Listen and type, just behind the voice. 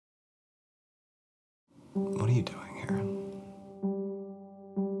What are you doing here?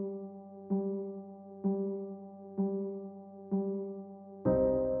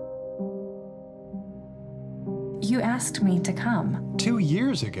 You asked me to come. 2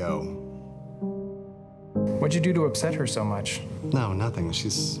 years ago. What'd you do to upset her so much? No, nothing.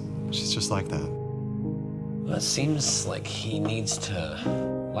 She's just like that. Well, it seems like he needs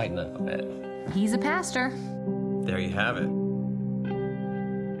to lighten up a bit. He's a pastor. There you have it.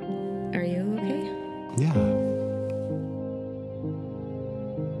 Are you okay? Yeah.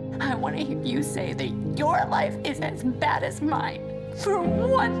 I want to hear you say that your life is as bad as mine. For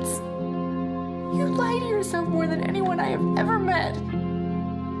once. You lie to yourself more than anyone I have ever met.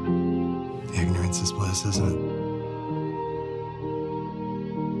 Ignorance is bliss, isn't it?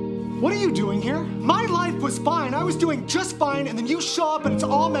 What are you doing here? My life was fine. I was doing just fine, and then you show up and it's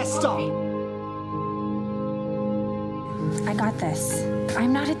all messed up. I got this.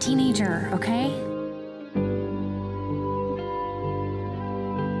 I'm not a teenager, okay?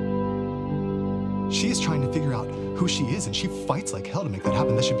 She is trying to figure out who she is, and she fights like hell to make that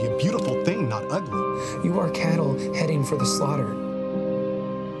happen. That should be a beautiful thing, not ugly. You are cattle heading for the slaughter.